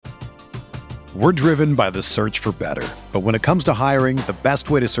We're driven by the search for better. But when it comes to hiring, the best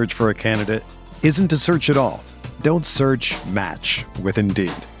way to search for a candidate isn't to search at all. Don't search, match with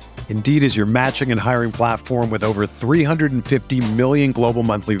Indeed. Indeed is your matching and hiring platform with over 350 million global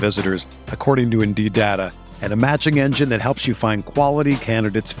monthly visitors, according to Indeed data, and a matching engine that helps you find quality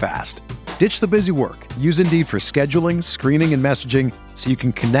candidates fast. Ditch the busy work. Use Indeed for scheduling, screening, and messaging so you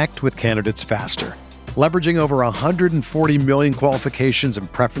can connect with candidates faster. Leveraging over 140 million qualifications and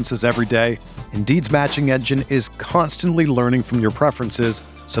preferences every day, Indeed's matching engine is constantly learning from your preferences,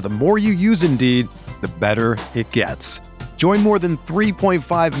 so the more you use Indeed, the better it gets. Join more than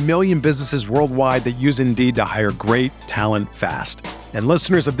 3.5 million businesses worldwide that use Indeed to hire great talent fast. And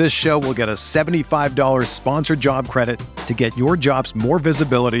listeners of this show will get a $75 sponsored job credit to get your jobs more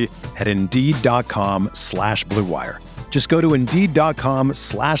visibility at Indeed.com/Blue Wire. Just go to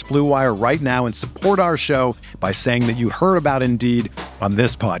Indeed.com/Blue Wire right now and support our show by saying that you heard about Indeed on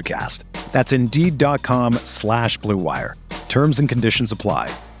this podcast. That's Indeed.com/Blue Wire. Terms and conditions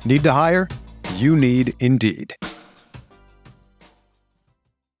apply. Need to hire? You need Indeed.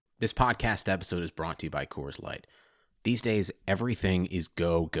 This podcast episode is brought to you by Coors Light. These days, everything is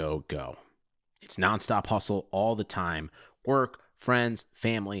go, go, go. It's nonstop hustle all the time. Work, friends,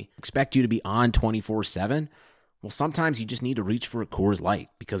 family. Expect you to be on 24/7? Well, sometimes you just need to reach for a Coors Light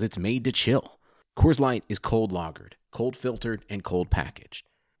because it's made to chill. Coors Light is cold lagered, cold filtered, and cold packaged.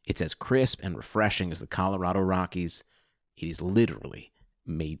 It's as crisp and refreshing as the Colorado Rockies. It is literally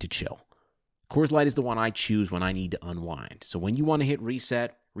made to chill. Coors Light is the one I choose when I need to unwind. So when you want to hit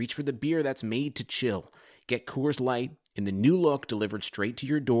reset, reach for the beer that's made to chill. Get Coors Light in the new look delivered straight to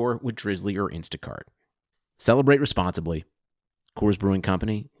your door with Drizzly or Instacart. Celebrate responsibly. Coors Brewing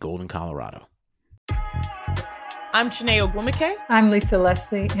Company, Golden, Colorado. I'm Shanae Ogwumike. I'm Lisa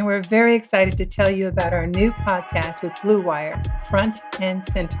Leslie, and we're very excited to tell you about our new podcast with Blue Wire, Front and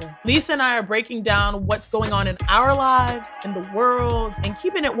Center. Lisa and I are breaking down what's going on in our lives, in the world, and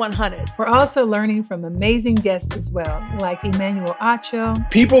keeping it 100. We're also learning from amazing guests as well, like Emmanuel Acho.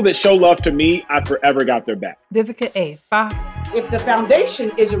 People that show love to me, I forever got their back. Vivica A. Fox. If the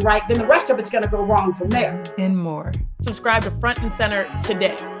foundation isn't right, then the rest of it's going to go wrong from there. And more. Subscribe to Front and Center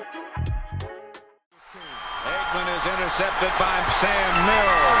today. Is intercepted by Sam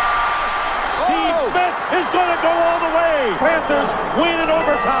Mills. Steve Smith is going to go all the way. Panthers win in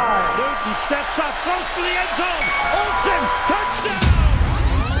overtime. Newton steps up, throws for the end zone. Olsen, touchdown.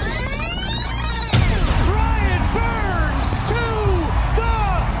 Brian Burns to the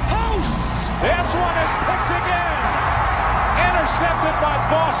house. This one is picked again. Intercepted by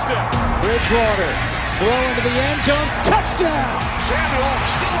Boston. Bridgewater, throw into the end zone. Touchdown. Samuel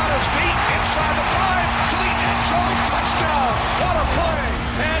still on his feet inside the 5 to the end zone. Touchdown. What a play.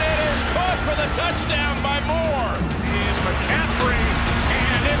 And it is caught for the touchdown by Moore. Is McCaffrey.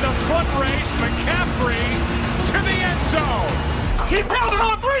 And in the foot race, McCaffrey to the end zone. Keep pounding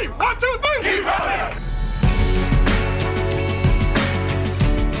on 3. 1, 2, 3. Keep pounding.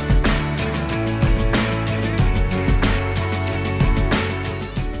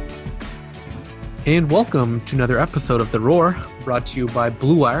 And welcome to another episode of The Roar, brought to you by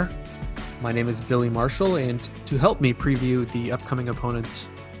Blue Wire. My name is Billy Marshall, and to help me preview the upcoming opponent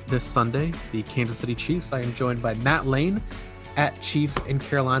this Sunday, the Kansas City Chiefs, I am joined by Matt Lane at Chief in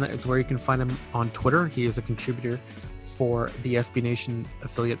Carolina. It's where you can find him on Twitter. He is a contributor for the SB Nation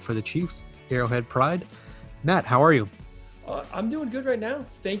affiliate for the Chiefs, Arrowhead Pride. Matt, how are you? I'm doing good right now.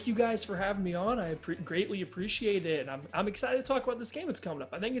 Thank you guys for having me on. I greatly appreciate it. I'm excited to talk about this game that's coming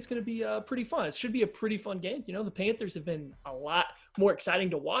up. I think it's going to be pretty fun. It should be a pretty fun game. You know, the Panthers have been a lot more exciting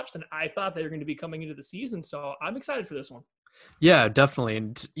to watch than I thought they were going to be coming into the season. So I'm excited for this one. Yeah, definitely.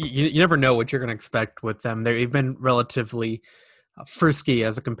 And you never know what you're going to expect with them. They've been relatively frisky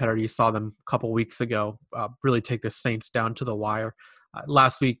as a competitor. You saw them a couple weeks ago really take the Saints down to the wire.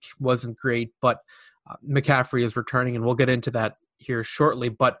 Last week wasn't great, but McCaffrey is returning, and we'll get into that here shortly.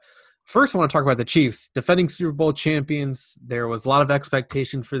 But first, I want to talk about the Chiefs. Defending Super Bowl champions, there was a lot of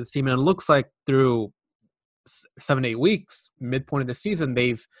expectations for this team, and it looks like through 7-8 weeks, midpoint of the season,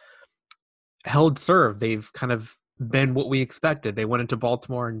 they've held serve. They've kind of been what we expected. They went into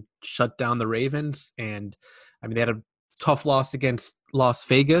Baltimore and shut down the Ravens, and I mean, they had a tough loss against Las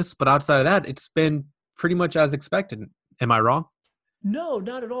Vegas, but outside of that, it's been pretty much as expected. Am I wrong? No,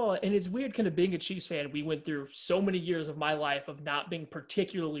 not at all. And it's weird kind of being a Chiefs fan. We went through so many years of my life of not being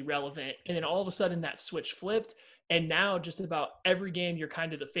particularly relevant. And then all of a sudden that switch flipped. And now just about every game, you're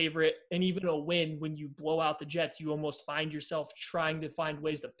kind of the favorite. And even a win, when you blow out the Jets, you almost find yourself trying to find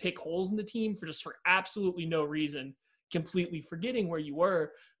ways to pick holes in the team for absolutely no reason, completely forgetting where you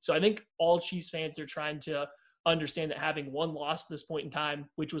were. So I think all Chiefs fans are trying to understand that having one loss at this point in time,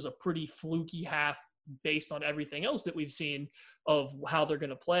 which was a pretty fluky half based on everything else that we've seen of how they're going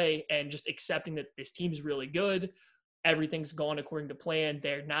to play, and just accepting that this team's really good. Everything's gone according to plan.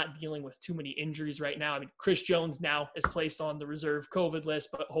 They're not dealing with too many injuries right now. I mean, Chris Jones now is placed on the reserve COVID list,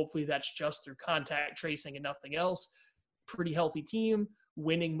 but hopefully that's just through contact tracing and nothing else. Pretty healthy team,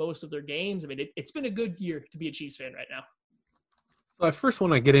 winning most of their games. I mean, it's been a good year to be a Chiefs fan right now. So I first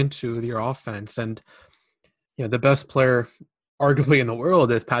want to get into your offense, and the best player arguably in the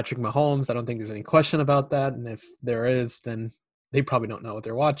world is Patrick Mahomes. I don't think there's any question about that. And if there is, then they probably don't know what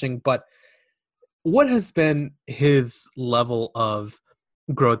they're watching. But what has been his level of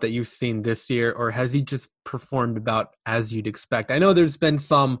growth that you've seen this year, or has he just performed about as you'd expect? I know there's been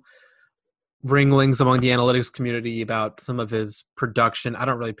some wranglings among the analytics community about some of his production. I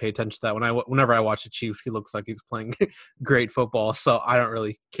don't really pay attention to that. Whenever I watch the Chiefs, he looks like he's playing great football, so I don't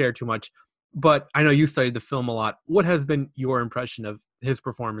really care too much. But I know you studied the film a lot. What has been your impression of his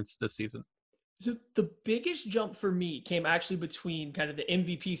performance this season? So the biggest jump for me came actually between kind of the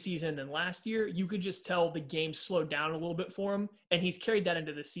MVP season and last year. You could just tell the game slowed down a little bit for him, and he's carried that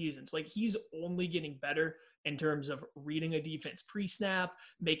into the season. So he's only getting better in terms of reading a defense pre-snap,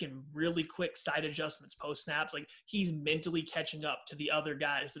 making really quick side adjustments post-snaps. He's mentally catching up to the other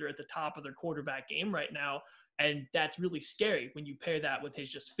guys that are at the top of their quarterback game right now. And that's really scary when you pair that with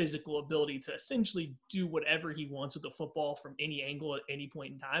his just physical ability to essentially do whatever he wants with the football from any angle at any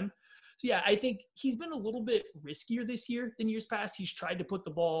point in time. So yeah, I think he's been a little bit riskier this year than years past. He's tried to put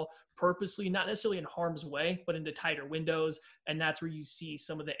the ball purposely, not necessarily in harm's way, but into tighter windows. And that's where you see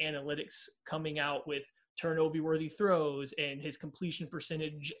some of the analytics coming out with turnover-worthy throws, and his completion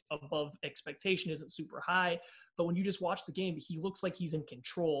percentage above expectation isn't super high. But when you just watch the game, he looks like he's in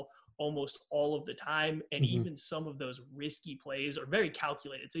control almost all of the time. And even some of those risky plays are very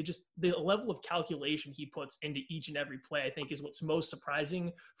calculated. So just the level of calculation he puts into each and every play, I think, is what's most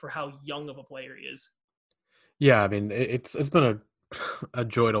surprising for how young of a player he is. Yeah, I mean, it's been a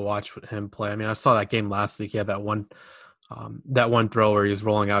joy to watch him play. I mean, I saw that game last week. He had that one throw where he was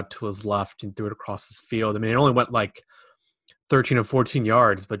rolling out to his left and threw it across his field. I mean, it only went 13 or 14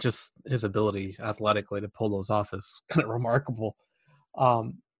 yards, but just his ability athletically to pull those off is kind of remarkable.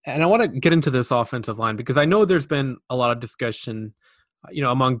 And I want to get into this offensive line because I know there's been a lot of discussion,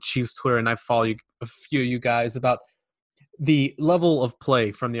 among Chiefs Twitter, and I follow a few of you guys about the level of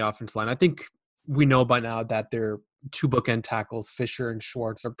play from the offensive line. I think we know by now that their two bookend tackles, Fisher and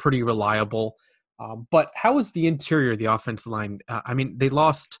Schwartz, are pretty reliable. But how is the interior of the offensive line? I mean, they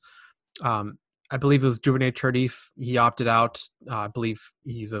lost, I believe it was Duvernay Tardif. He opted out. I believe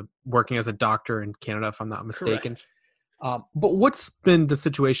he's working as a doctor in Canada, if I'm not mistaken. But what's been the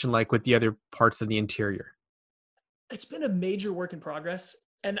situation like with the other parts of the interior? It's been a major work in progress.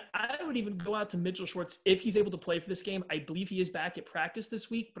 And I would even go out to Mitchell Schwartz if he's able to play for this game. I believe he is back at practice this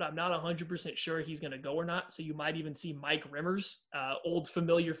week, but I'm not 100% sure he's going to go or not. So you might even see Mike Rimmers, old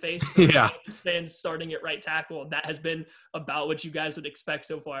familiar face, fans starting at right tackle. And that has been about what you guys would expect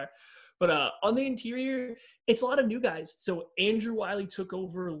so far. But on the interior, it's a lot of new guys. So Andrew Wiley took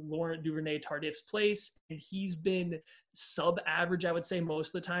over Laurent Duvernay-Tardif's place, and he's been sub-average, I would say,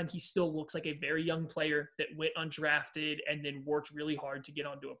 most of the time. He still looks like a very young player that went undrafted and then worked really hard to get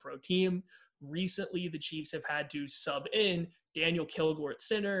onto a pro team. Recently, the Chiefs have had to sub in Daniel Kilgore at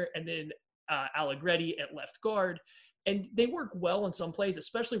center and then Allegretti at left guard. And they work well in some plays,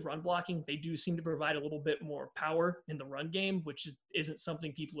 especially run blocking. They do seem to provide a little bit more power in the run game, which isn't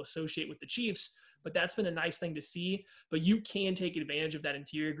something people associate with the Chiefs. But that's been a nice thing to see. But you can take advantage of that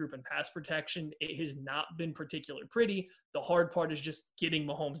interior group in pass protection. It has not been particularly pretty. The hard part is just getting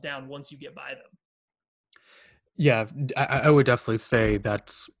Mahomes down once you get by them. Yeah, I would definitely say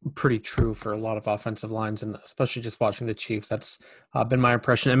that's pretty true for a lot of offensive lines, and especially just watching the Chiefs. That's been my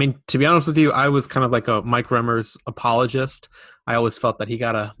impression. I mean, to be honest with you, I was kind of like a Mike Rimmers apologist. I always felt that he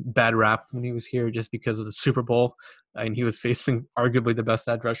got a bad rap when he was here just because of the Super Bowl, and he was facing arguably the best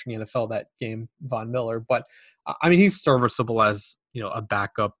edge rusher in the NFL that game, Von Miller. But, I mean, he's serviceable as, a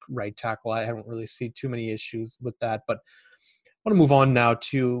backup right tackle. I don't really see too many issues with that. But I want to move on now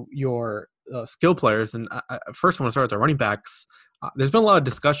to your skill players. And first I want to start with the running backs. There's been a lot of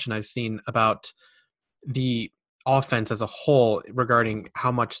discussion I've seen about the offense as a whole regarding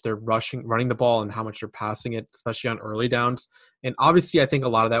how much they're running the ball and how much they're passing it, especially on early downs. And obviously I think a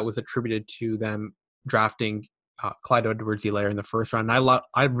lot of that was attributed to them drafting Clyde Edwards-Helaire in the first round. And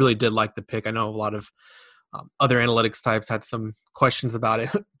I really did like the pick. I know a lot of other analytics types had some questions about it,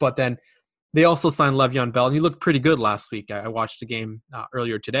 but then they also signed Le'Veon Bell, and he looked pretty good last week. I watched the game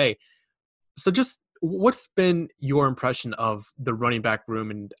earlier today. So just what's been your impression of the running back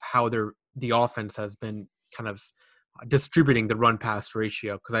room and how the offense has been kind of distributing the run pass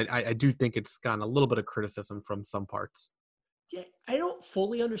ratio, because I do think it's gotten a little bit of criticism from some parts. Yeah, I don't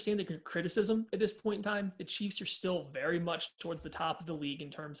fully understand the criticism at this point in time. The Chiefs are still very much towards the top of the league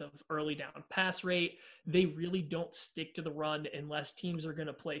in terms of early down pass rate. They really don't stick to the run unless teams are going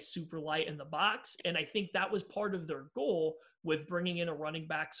to play super light in the box. And I think that was part of their goal with bringing in a running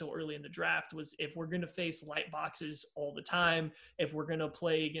back so early in the draft, was if we're going to face light boxes all the time, if we're going to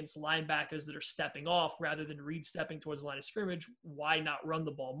play against linebackers that are stepping off rather than Reed stepping towards the line of scrimmage, why not run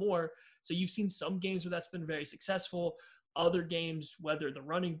the ball more? So you've seen some games where that's been very successful. Other games, whether the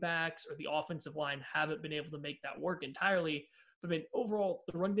running backs or the offensive line haven't been able to make that work entirely. But I mean, overall,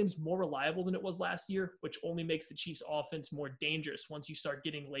 the run game's more reliable than it was last year, which only makes the Chiefs offense more dangerous once you start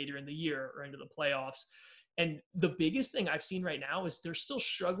getting later in the year or into the playoffs. And the biggest thing I've seen right now is they're still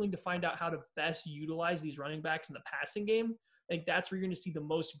struggling to find out how to best utilize these running backs in the passing game. I think that's where you're going to see the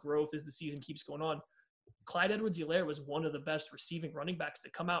most growth as the season keeps going on. Clyde Edwards-Helaire was one of the best receiving running backs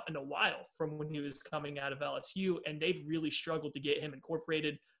to come out in a while from when he was coming out of LSU, and they've really struggled to get him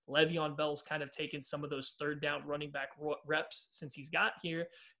incorporated. Le'Veon Bell's kind of taken some of those third down running back reps since he's got here,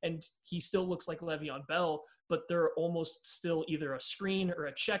 and he still looks like Le'Veon Bell, but they're almost still either a screen or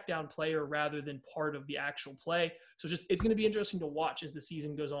a check down player rather than part of the actual play. So it's going to be interesting to watch as the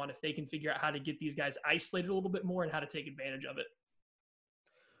season goes on if they can figure out how to get these guys isolated a little bit more and how to take advantage of it.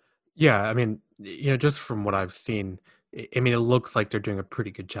 Yeah, I mean, just from what I've seen, I mean, it looks like they're doing a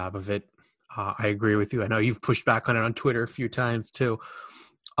pretty good job of it. I agree with you. I know you've pushed back on it on Twitter a few times too.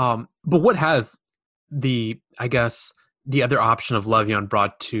 But what has the other option of Le'Veon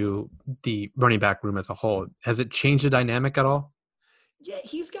brought to the running back room as a whole? Has it changed the dynamic at all? Yeah,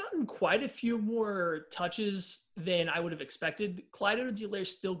 he's gotten quite a few more touches than I would have expected. Clyde Edwards-Helaire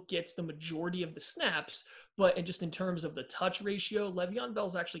still gets the majority of the snaps, but just in terms of the touch ratio, Le'Veon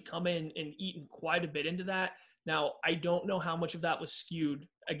Bell's actually come in and eaten quite a bit into that. Now, I don't know how much of that was skewed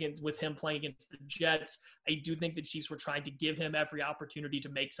with him playing against the Jets. I do think the Chiefs were trying to give him every opportunity to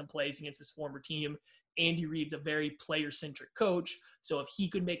make some plays against his former team. Andy Reid's a very player-centric coach, so if he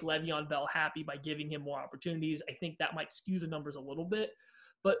could make Le'Veon Bell happy by giving him more opportunities, I think that might skew the numbers a little bit.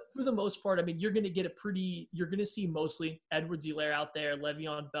 But for the most part, I mean, you're going to see mostly Edwards-Helaire out there.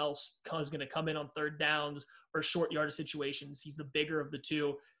 Le'Veon Bell is going to come in on third downs or short yardage situations. He's the bigger of the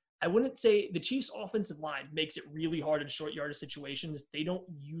two. I wouldn't say the Chiefs' offensive line makes it really hard in short yardage situations. They don't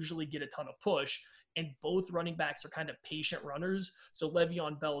usually get a ton of push, and both running backs are kind of patient runners. So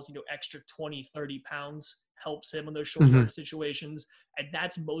Le'Veon Bell's, extra 20, 30 pounds helps him in those short yardage situations. And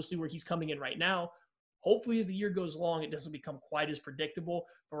that's mostly where he's coming in right now. Hopefully, as the year goes along, it doesn't become quite as predictable.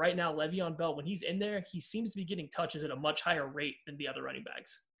 But right now, Le'Veon Bell, when he's in there, he seems to be getting touches at a much higher rate than the other running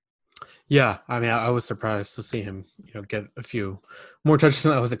backs. Yeah, I mean, I was surprised to see him, get a few more touches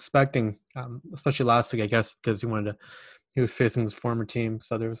than I was expecting, especially last week, I guess, because he was facing his former team,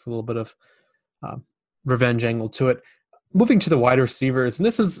 so there was a little bit of revenge angle to it. Moving to the wide receivers, and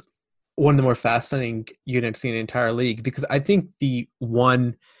this is one of the more fascinating units in the entire league, because I think the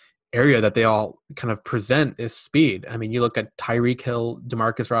one area that they all kind of present is speed. I mean, you look at Tyreek Hill,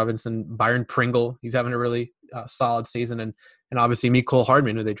 Demarcus Robinson, Byron Pringle, he's having a really solid season, and obviously Mecole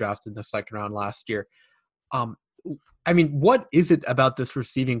Hardman, who they drafted in the second round last year. I mean, what is it about this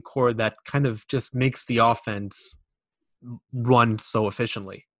receiving core that kind of just makes the offense run so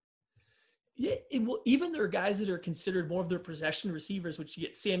efficiently? Yeah, even there are guys that are considered more of their possession receivers, which you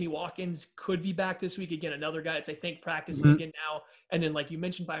get Sammy Watkins could be back this week. Again, another guy that's, I think, practicing again now. And then, like you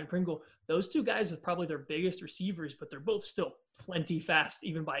mentioned, Byron Pringle, those two guys are probably their biggest receivers, but they're both still plenty fast,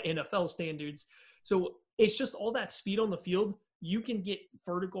 even by NFL standards. So it's just all that speed on the field. You can get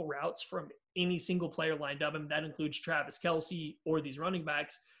vertical routes from any single player lined up, and that includes Travis Kelce or these running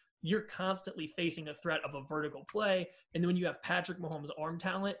backs. You're constantly facing a threat of a vertical play. And then when you have Patrick Mahomes' arm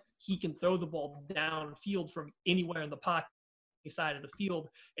talent, he can throw the ball downfield from anywhere in the pocket side of the field.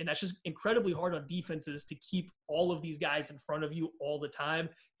 And that's just incredibly hard on defenses to keep all of these guys in front of you all the time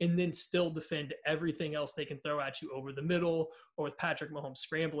and then still defend everything else they can throw at you over the middle or with Patrick Mahomes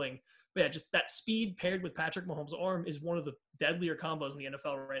scrambling. But yeah, just that speed paired with Patrick Mahomes' arm is one of the deadlier combos in the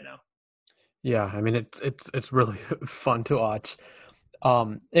NFL right now. Yeah, I mean, it's really fun to watch.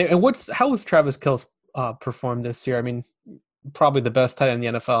 And how has Travis Kelce performed this year? I mean, probably the best tight end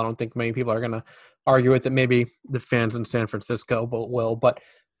in the NFL. I don't think many people are going to argue with it. Maybe the fans in San Francisco will. But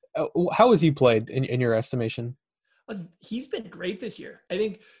how has he played in your estimation? He's been great this year. I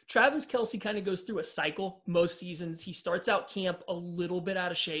think Travis Kelce kind of goes through a cycle most seasons. He starts out camp a little bit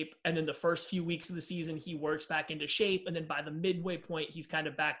out of shape, and then the first few weeks of the season, he works back into shape. And then by the midway point, he's kind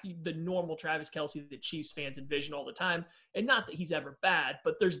of back to the normal Travis Kelce that Chiefs fans envision all the time. And not that he's ever bad,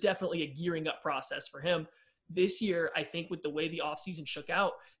 but there's definitely a gearing up process for him. This year, I think with the way the offseason shook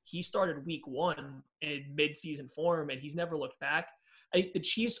out, he started week 1 in mid-season form, and he's never looked back. I think the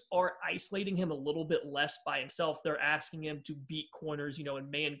Chiefs are isolating him a little bit less by himself. They're asking him to beat corners, in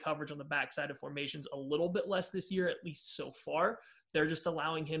man coverage on the backside of formations a little bit less this year, at least so far. They're just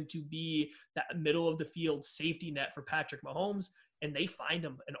allowing him to be that middle of the field safety net for Patrick Mahomes. And they find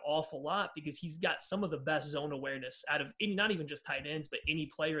him an awful lot because he's got some of the best zone awareness out of any, not even just tight ends, but any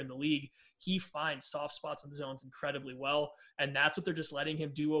player in the league. He finds soft spots in the zones incredibly well. And that's what they're just letting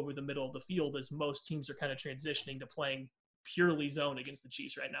him do over the middle of the field, as most teams are kind of transitioning to playing purely zone against the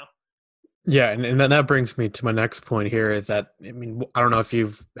Chiefs right now. Yeah, and then that brings me to my next point here is that, I don't know if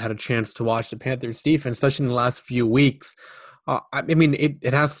you've had a chance to watch the Panthers defense, especially in the last few weeks.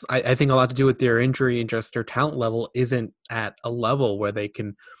 It has, I think, a lot to do with their injury, and just their talent level isn't at a level where they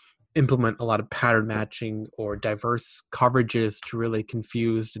can implement a lot of pattern matching or diverse coverages to really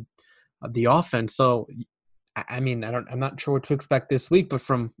confuse the offense. So, I'm not sure what to expect this week, but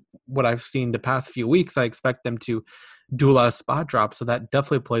from what I've seen the past few weeks, I expect them to do a lot of spot drops. So that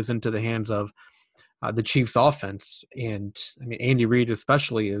definitely plays into the hands of the Chiefs offense. And Andy Reid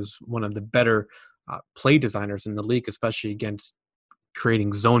especially is one of the better play designers in the league, especially against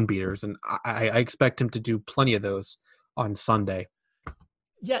creating zone beaters. And I expect him to do plenty of those on Sunday.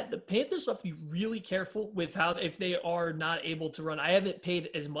 Yeah, the Panthers will have to be really careful with if they are not able to run. I haven't paid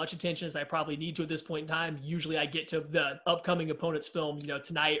as much attention as I probably need to at this point in time. Usually I get to the upcoming opponent's film,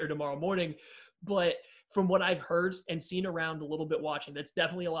 tonight or tomorrow morning. But from what I've heard and seen around a little bit watching, that's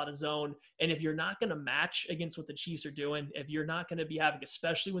definitely a lot of zone. And if you're not going to match against what the Chiefs are doing, if you're not going to be having,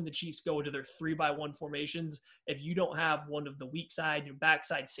 especially when the Chiefs go into their 3-by-1 formations, if you don't have one of the weak side, your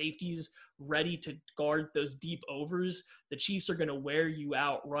backside safeties ready to guard those deep overs, the Chiefs are going to wear you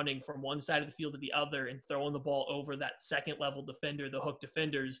out running from one side of the field to the other and throwing the ball over that second level defender, the hook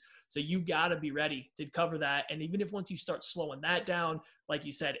defenders. So you got to be ready to cover that. And even if once you start slowing that down, like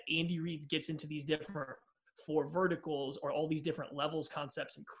you said, Andy Reid gets into these different 4 verticals or all these different levels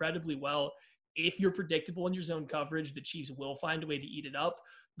concepts incredibly well. If you're predictable in your zone coverage, the Chiefs will find a way to eat it up.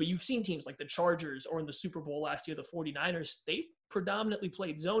 But you've seen teams like the Chargers, or in the Super Bowl last year, the 49ers, they predominantly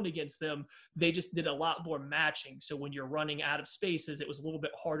played zone against them. They just did a lot more matching. So when you're running out of spaces, it was a little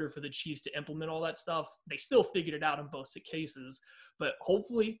bit harder for the Chiefs to implement all that stuff. They still figured it out in both cases. But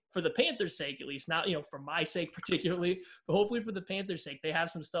hopefully, for the Panthers' sake, at least, not for my sake particularly, but hopefully for the Panthers' sake, they have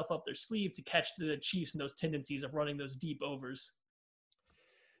some stuff up their sleeve to catch the Chiefs and those tendencies of running those deep overs.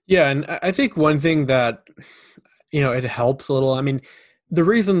 Yeah, and I think one thing that, it helps a little. The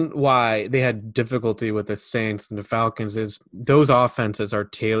reason why they had difficulty with the Saints and the Falcons is those offenses are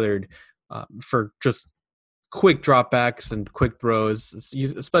tailored for just quick dropbacks and quick throws,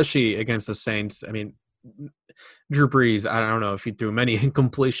 especially against the Saints. Drew Brees, I don't know if he threw many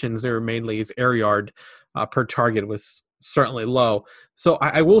incompletions. They were mainly his air yard per target was certainly low. So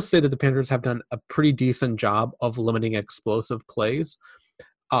I will say that the Panthers have done a pretty decent job of limiting explosive plays.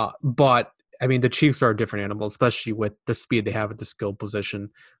 But the Chiefs are a different animal, especially with the speed they have at the skill position.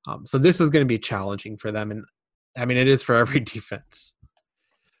 So this is going to be challenging for them. And it is for every defense.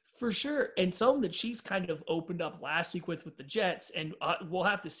 For sure. And some of the Chiefs kind of opened up last week with the Jets, and we'll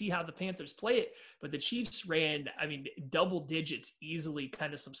have to see how the Panthers play it. But the Chiefs ran, double digits easily,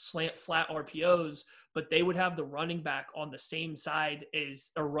 kind of some slant flat RPOs, but they would have the running back on the same side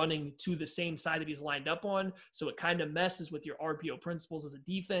or running to the same side that he's lined up on. So it kind of messes with your RPO principles as a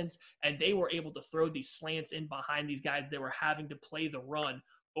defense. And they were able to throw these slants in behind these guys. They were having to play the run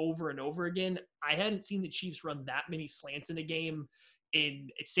over and over again. I hadn't seen the Chiefs run that many slants in a game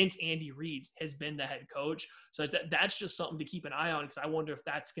since Andy Reid has been the head coach. So that's just something to keep an eye on, because I wonder if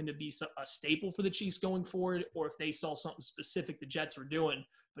that's going to be a staple for the Chiefs going forward, or if they saw something specific the Jets were doing.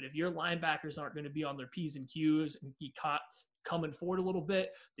 But if your linebackers aren't going to be on their P's and Q's and be caught coming forward a little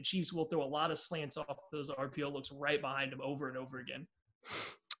bit, the Chiefs will throw a lot of slants off those RPO looks right behind them over and over again.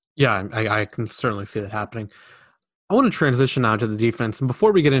 Yeah, I can certainly see that happening. I want to transition now to the defense. And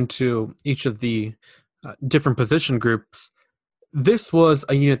before we get into each of the different position groups, this was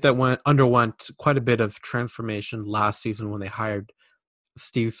a unit that underwent quite a bit of transformation last season when they hired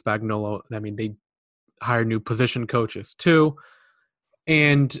Steve Spagnuolo. They hired new position coaches too.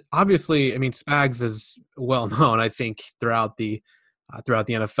 And obviously, Spags is well known, I think, throughout the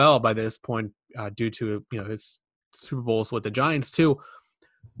NFL by this point, due to his Super Bowls with the Giants too.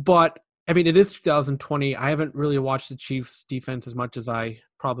 But it is 2020. I haven't really watched the Chiefs defense as much as I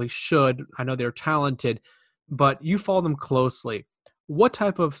probably should. I know they're talented, but you follow them closely. What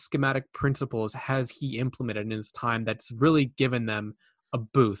type of schematic principles has he implemented in his time that's really given them a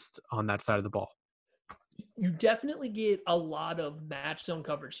boost on that side of the ball? You definitely get a lot of match zone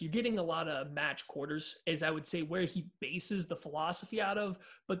coverage. You're getting a lot of match quarters, as I would say, where he bases the philosophy out of.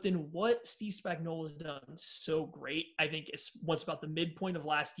 But then what Steve Spagnuolo has done so great, I think, is once about the midpoint of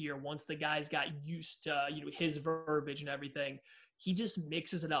last year, once the guys got used to his verbiage and everything, he just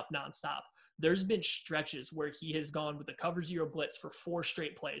mixes it up nonstop. There's been stretches where he has gone with the cover zero blitz for 4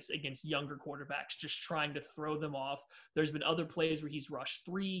 straight plays against younger quarterbacks, just trying to throw them off. There's been other plays where he's rushed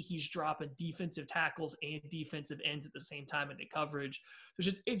 3. He's dropping defensive tackles and defensive ends at the same time into coverage. So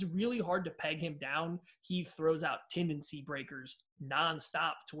it's really hard to peg him down. He throws out tendency breakers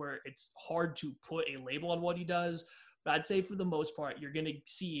nonstop to where it's hard to put a label on what he does. But I'd say for the most part, you're going to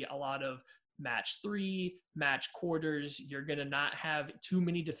see a lot of match 3, match quarters. You're going to not have too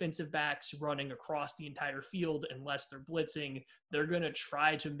many defensive backs running across the entire field unless they're blitzing. They're going to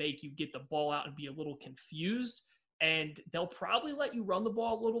try to make you get the ball out and be a little confused. And they'll probably let you run the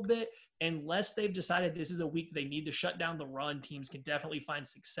ball a little bit unless they've decided this is a week they need to shut down the run. Teams can definitely find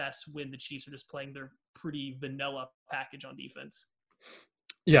success when the Chiefs are just playing their pretty vanilla package on defense.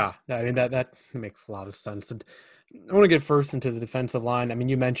 Yeah, I mean, that makes a lot of sense. And I want to get first into the defensive line. I mean,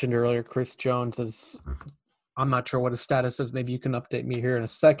 you mentioned earlier Chris Jones is, I'm not sure what his status is. Maybe you can update me here in a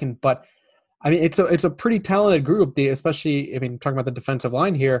second. But, I mean, it's a pretty talented group, especially, I mean, talking about the defensive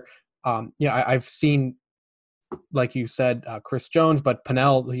line here. I've seen, like you said, Chris Jones, but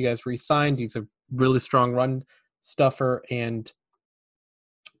Pennell, who you guys re-signed, he's a really strong run stuffer. And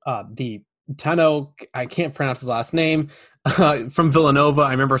the Tano, I can't pronounce his last name, from Villanova.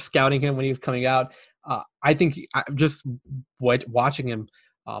 I remember scouting him when he was coming out. I think just watching him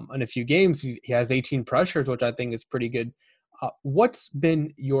in a few games, he has 18 pressures, which I think is pretty good. What's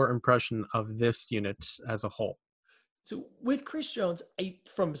been your impression of this unit as a whole? So with Chris Jones,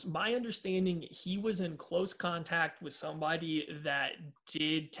 from my understanding, he was in close contact with somebody that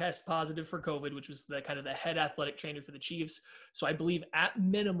did test positive for COVID, which was the kind of the head athletic trainer for the Chiefs. So I believe at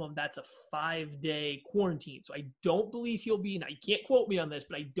minimum, that's a 5-day quarantine. So I don't believe he'll be, now you can't quote me on this,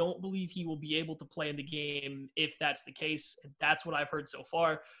 but I don't believe he will be able to play in the game if that's the case. And that's what I've heard so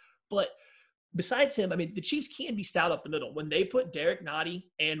far. But besides him, I mean, the Chiefs can be stout up the middle. When they put Derek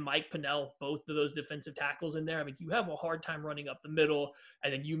Nottie and Mike Pennell, both of those defensive tackles in there, I mean, you have a hard time running up the middle.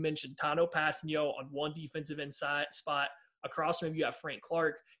 And then you mentioned Tano Passanio on one defensive inside spot. Across from him, you have Frank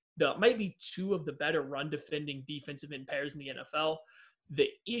Clark. That might be 2 of the better run defending defensive end pairs in the NFL. The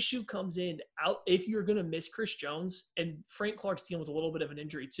issue comes in out if you're going to miss Chris Jones, and Frank Clark's dealing with a little bit of an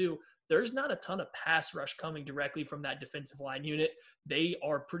injury too. There's not a ton of pass rush coming directly from that defensive line unit. They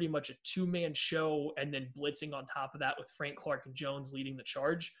are pretty much a 2-man show and then blitzing on top of that with Frank Clark and Jones leading the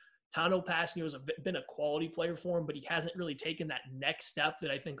charge. Tano Passanio has been a quality player for him, but he hasn't really taken that next step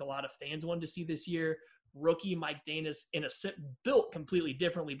that I think a lot of fans wanted to see this year. Rookie Mike Danis, built completely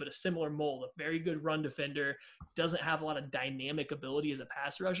differently, but a similar mold, a very good run defender, doesn't have a lot of dynamic ability as a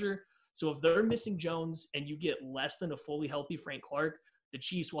pass rusher. So if they're missing Jones and you get less than a fully healthy Frank Clark, the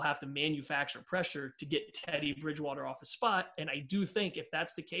Chiefs will have to manufacture pressure to get Teddy Bridgewater off his spot. And I do think if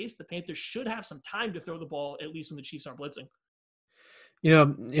that's the case, the Panthers should have some time to throw the ball, at least when the Chiefs aren't blitzing.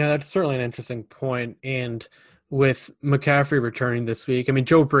 That's certainly an interesting point. And with McCaffrey returning this week, I mean,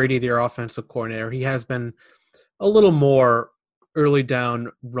 Joe Brady, their offensive coordinator, he has been a little more early down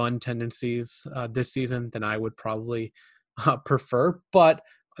run tendencies this season than I would probably prefer, but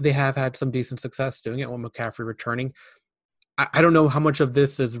they have had some decent success doing it when McCaffrey returning. I don't know how much of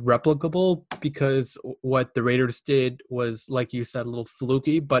this is replicable because what the Raiders did was, like you said, a little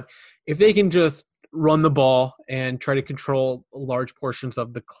fluky, but if they can just run the ball and try to control large portions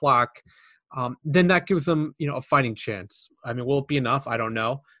of the clock, then that gives them, a fighting chance. I mean, will it be enough? I don't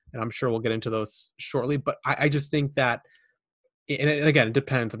know. And I'm sure we'll get into those shortly, but I just think that, and again, it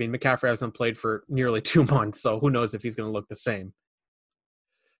depends. I mean, McCaffrey hasn't played for nearly 2 months, so who knows if he's going to look the same.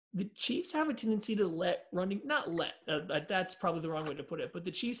 The Chiefs have a tendency to that's probably the wrong way to put it, but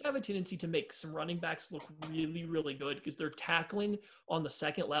the Chiefs have a tendency to make some running backs look really, really good because their tackling on the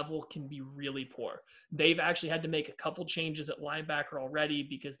second level can be really poor. They've actually had to make a couple changes at linebacker already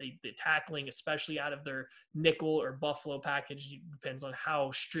because the tackling, especially out of their nickel or buffalo package, depends on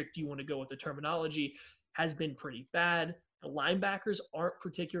how strict you want to go with the terminology, has been pretty bad. The linebackers aren't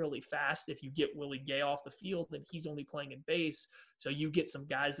particularly fast if you get Willie Gay off the field, and he's only playing in base. So you get some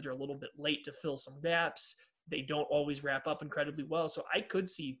guys that are a little bit late to fill some gaps. They don't always wrap up incredibly well. So I could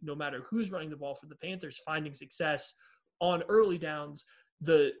see, no matter who's running the ball for the Panthers, finding success on early downs.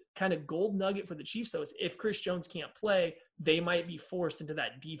 The kind of gold nugget for the Chiefs, though, is if Chris Jones can't play, they might be forced into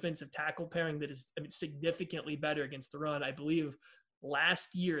that defensive tackle pairing that is significantly better against the run. I believe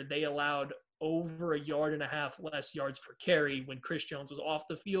last year they allowed over 1.5 yards less yards per carry when Chris Jones was off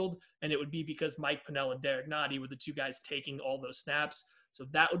the field, and it would be because Mike Pennell and Derek Nottie were the two guys taking all those snaps. So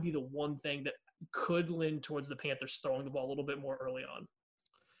that would be the one thing that could lean towards the Panthers throwing the ball a little bit more early on.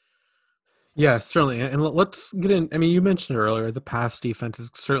 Yeah, certainly. And let's get in. I mean, you mentioned earlier, the pass defense is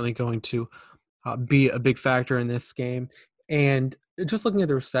certainly going to be a big factor in this game. And just looking at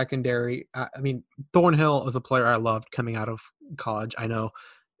their secondary, I mean, Thornhill is a player I loved coming out of college. I know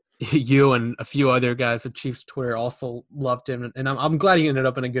you and a few other guys at Chiefs Twitter also loved him. And I'm glad he ended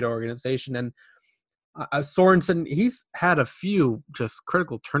up in a good organization. And Sorensen, he's had a few just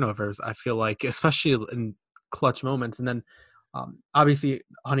critical turnovers, I feel like, especially in clutch moments. And then obviously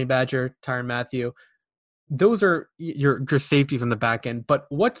Honey Badger, Tyrann Mathieu, those are your safeties on the back end. But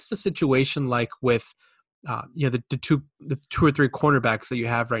what's the situation like with the two or three cornerbacks that you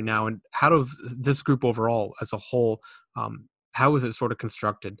have right now, and how does this group overall as a whole, how is it sort of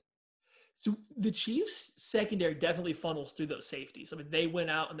constructed? So the Chiefs secondary definitely funnels through those safeties. I mean, they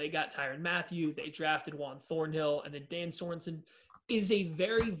went out and they got Tyrann Mathieu, they drafted Juan Thornhill, and then Dan Sorensen is a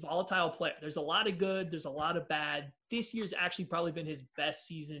very volatile player. There's a lot of good, there's a lot of bad. This year's actually probably been his best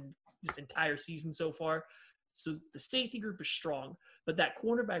season, this entire season so far. So the safety group is strong, but that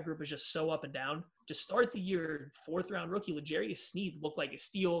cornerback group is just so up and down. To start the year, 4th-round rookie L'Jarius Sneed looked like a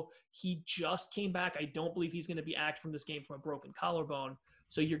steal. He just came back. I don't believe he's going to be active from this game from a broken collarbone.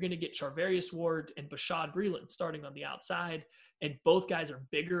 So you're going to get Charvarius Ward and Bashad Breeland starting on the outside, and both guys are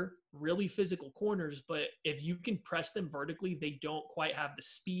bigger, really physical corners, but if you can press them vertically, they don't quite have the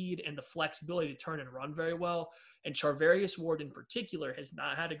speed and the flexibility to turn and run very well. And Charvarius Ward in particular has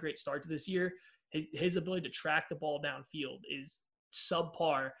not had a great start to this year. His ability to track the ball downfield is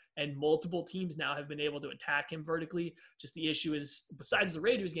subpar, and multiple teams now have been able to attack him vertically. Just the issue is, besides the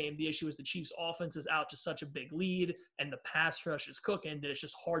Raiders game, the issue is the Chiefs' offense is out to such a big lead, and the pass rush is cooking that it's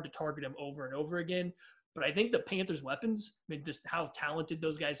just hard to target him over and over again. But I think the Panthers' weapons, I mean, just how talented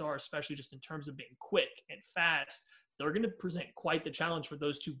those guys are, especially just in terms of being quick and fast, they're going to present quite the challenge for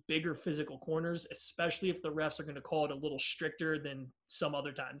those two bigger physical corners, especially if the refs are going to call it a little stricter than some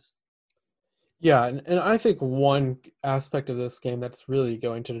other times. Yeah, and I think one aspect of this game that's really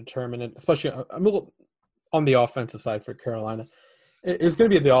going to determine it, especially I'm a little on the offensive side for Carolina, is going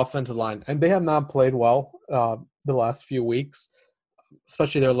to be the offensive line. And they have not played well the last few weeks,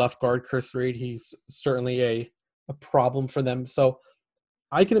 especially their left guard, Chris Reed. He's certainly a problem for them. So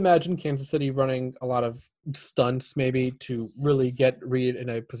I can imagine Kansas City running a lot of stunts maybe to really get Reed in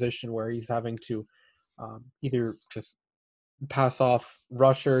a position where he's having to either just pass off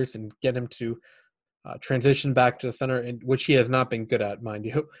rushers and get him to transition back to the center, which he has not been good at, mind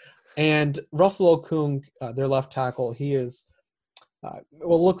you. And Russell Okung, their left tackle, he is it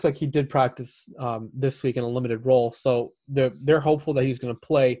looks like he did practice this week in a limited role, so they're hopeful that he's going to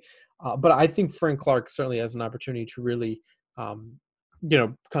play. But I think Frank Clark certainly has an opportunity to really, kind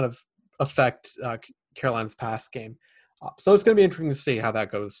of affect Carolina's pass game. So it's going to be interesting to see how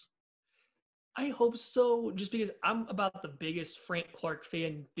that goes. I hope so, just because I'm about the biggest Frank Clark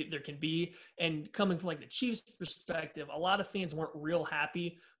fan that there can be. And coming from like the Chiefs perspective, a lot of fans weren't real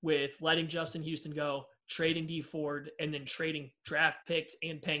happy with letting Justin Houston go, trading Dee Ford, and then trading draft picks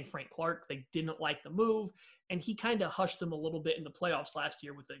and paying Frank Clark. They didn't like the move, and he kind of hushed them a little bit in the playoffs last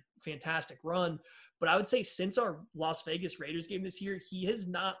year with a fantastic run. But I would say since our Las Vegas Raiders game this year, he has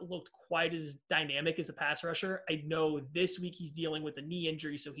not looked quite as dynamic as a pass rusher. I know this week he's dealing with a knee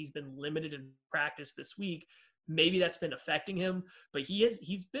injury, so he's been limited in practice this week. Maybe that's been affecting him, but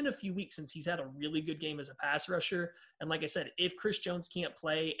he's been a few weeks since he's had a really good game as a pass rusher. And like I said, if Chris Jones can't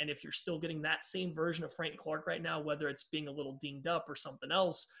play, and if you're still getting that same version of Frank Clark right now, whether it's being a little dinged up or something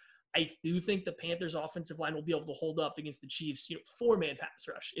else, I do think the Panthers offensive line will be able to hold up against the Chiefs, 4-man pass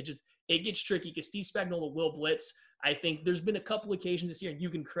rush. It gets tricky because Steve Spagnuolo will blitz. I think there's been a couple occasions this year, and you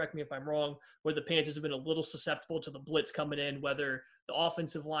can correct me if I'm wrong, where the Panthers have been a little susceptible to the blitz coming in, whether the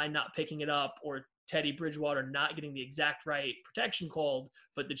offensive line not picking it up or Teddy Bridgewater not getting the exact right protection called.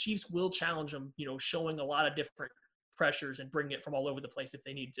 But the Chiefs will challenge them, showing a lot of different pressures and bringing it from all over the place if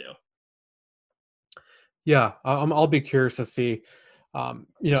they need to. Yeah, I'll be curious to see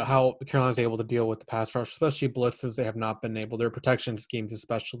how Carolina's able to deal with the pass rush, especially blitzes. They have not been able. Their protection schemes,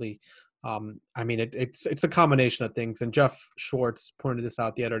 especially. It's a combination of things. And Jeff Schwartz pointed this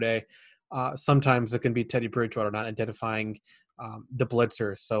out the other day. Sometimes it can be Teddy Bridgewater not identifying the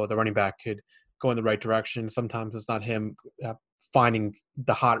blitzer, so the running back could go in the right direction. Sometimes it's not him finding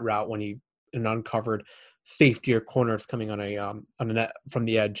the hot route when an uncovered safety or corner is coming on a net from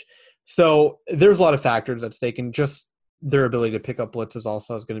the edge. So there's a lot of factors at stake, and just their ability to pick up blitzes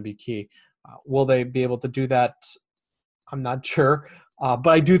also is going to be key. Will they be able to do that? I'm not sure. But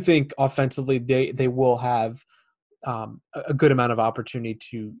I do think offensively they will have a good amount of opportunity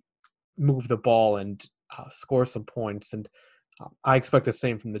to move the ball and score some points. And I expect the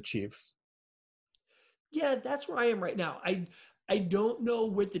same from the Chiefs. Yeah, that's where I am right now. I don't know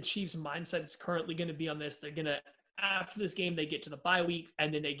what the Chiefs' mindset is currently going to be on this. They're going to, after this game, they get to the bye week,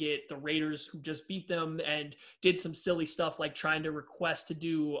 and then they get the Raiders, who just beat them and did some silly stuff like trying to request to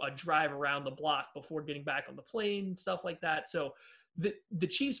do a drive around the block before getting back on the plane and stuff like that. So the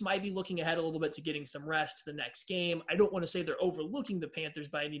Chiefs might be looking ahead a little bit to getting some rest to the next game. I don't want to say they're overlooking the Panthers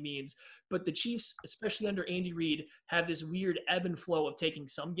by any means, but the Chiefs, especially under Andy Reid, have this weird ebb and flow of taking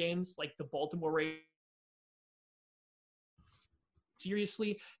some games, like the Baltimore Ravens,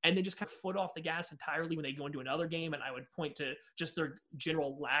 seriously, and then just kind of foot off the gas entirely when they go into another game. And I would point to just their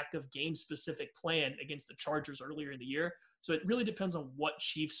general lack of game-specific plan against the Chargers earlier in the year. So it really depends on what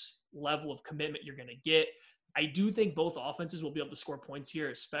Chiefs level of commitment you're going to get. I do think both offenses will be able to score points here,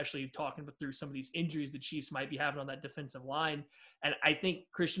 especially talking through some of these injuries the Chiefs might be having on that defensive line. And I think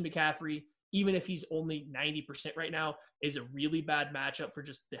Christian McCaffrey, even if he's only 90% right now, is a really bad matchup for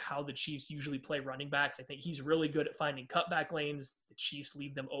just how the Chiefs usually play running backs. I think he's really good at finding cutback lanes. The Chiefs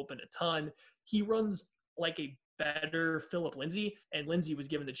leave them open a ton. He runs like a better Phillip Lindsay, and Lindsay was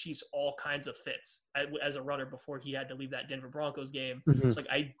giving the Chiefs all kinds of fits as a runner before he had to leave that Denver Broncos game. Mm-hmm. So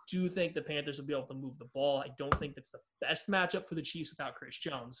I do think the Panthers will be able to move the ball. I don't think that's the best matchup for the Chiefs without Chris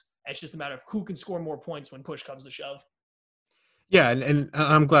Jones. It's just a matter of who can score more points when push comes to shove. Yeah, and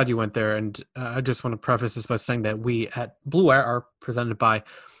I'm glad you went there. And I just want to preface this by saying that we at Blue Wire are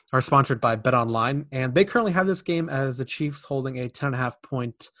sponsored by BetOnline, and they currently have this game as the Chiefs holding a 10.5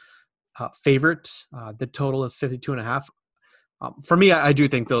 point favorite. The total is 52.5. For me, I do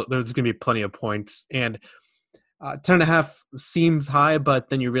think there's going to be plenty of points, and 10.5 seems high, but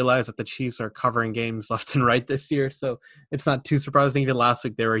then you realize that the Chiefs are covering games left and right this year, so it's not too surprising. Even last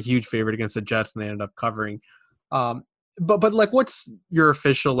week, they were a huge favorite against the Jets, and they ended up covering. But like, what's your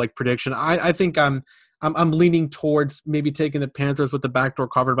official like prediction? I think I'm leaning towards maybe taking the Panthers with the backdoor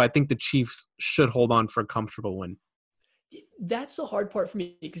cover, but I think the Chiefs should hold on for a comfortable win. That's the hard part for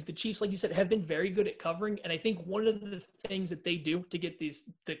me because the Chiefs, like you said, have been very good at covering. And I think one of the things that they do to get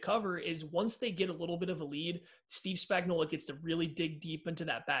the cover is once they get a little bit of a lead, Steve Spagnuolo gets to really dig deep into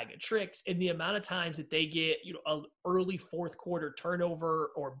that bag of tricks. And the amount of times that they get, an early fourth quarter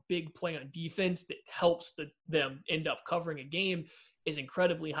turnover or big play on defense that helps them end up covering a game is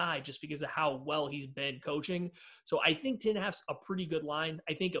incredibly high just because of how well he's been coaching. So I think 10.5's a pretty good line.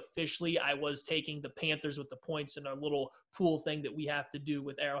 I think officially I was taking the Panthers with the points in our little pool thing that we have to do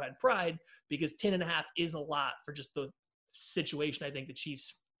with Arrowhead Pride because 10.5 is a lot for just the situation I think the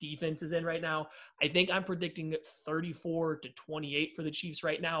Chiefs defense is in right now. I think I'm predicting 34-28 for the Chiefs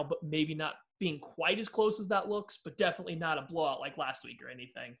right now, but maybe not being quite as close as that looks, but definitely not a blowout like last week or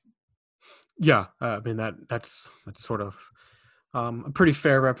anything. Yeah, I mean that's sort of a pretty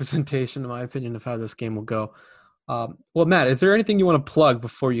fair representation, in my opinion, of how this game will go. Well, Matt, is there anything you want to plug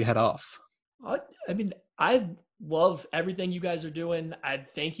before you head off? I mean, I love everything you guys are doing. I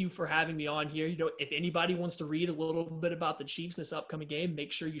thank you for having me on here. If anybody wants to read a little bit about the Chiefs in this upcoming game,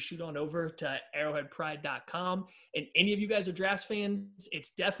 make sure you shoot on over to arrowheadpride.com. And any of you guys are Drafts fans, it's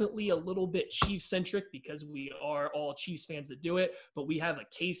definitely a little bit Chiefs-centric because we are all Chiefs fans that do it. But we have a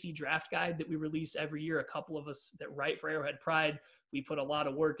KC draft guide that we release every year. A couple of us that write for Arrowhead Pride, we put a lot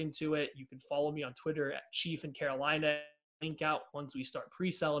of work into it. You can follow me on Twitter at Chief in Carolina. Link out once we start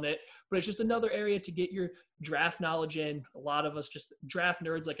pre-selling it, but it's just another area to get your draft knowledge in. A lot of us just draft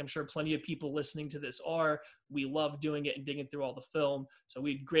nerds, like I'm sure plenty of people listening to this are. We love doing it and digging through all the film. So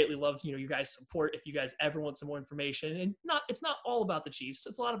we'd greatly love, you guys' support if you guys ever want some more information. And it's not all about the Chiefs.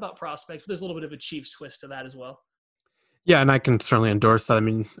 It's a lot about prospects, but there's a little bit of a Chiefs twist to that as well. Yeah, and I can certainly endorse that. I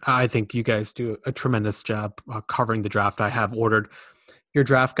mean, I think you guys do a tremendous job covering the draft. I have ordered your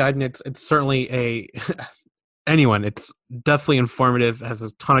draft guide, and it's certainly it's definitely informative, has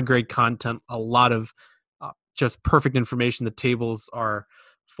a ton of great content, a lot of just perfect information. The tables are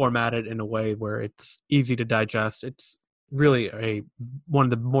formatted in a way where it's easy to digest. It's really one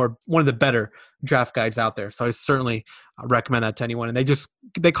of the better draft guides out there. So I certainly recommend that to anyone. And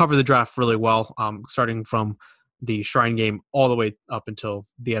they cover the draft really well, starting from the Shrine Game all the way up until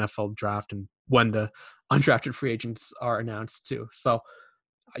the NFL draft and when the undrafted free agents are announced too. So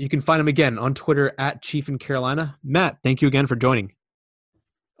you can find him again on Twitter at Chief in Carolina. Matt, thank you again for joining.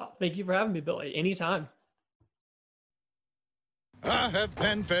 Thank you for having me, Billy. Anytime. I have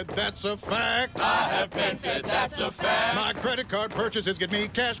PenFed, that's a fact. I have PenFed, that's a fact. My credit card purchases get me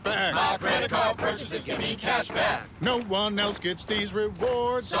cash back. My credit card purchases get me cash back. No one else gets these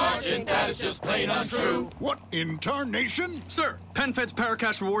rewards. Sergeant, that is just plain untrue. What in tarnation? Sir, PenFed's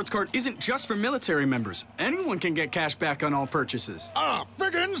PowerCash Rewards Card isn't just for military members. Anyone can get cash back on all purchases. Ah,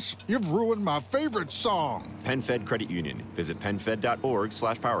 Figgins, you've ruined my favorite song. PenFed Credit Union. Visit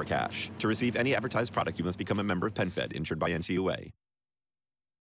PenFed.org/PowerCash. To receive any advertised product, you must become a member of PenFed, insured by NCUA.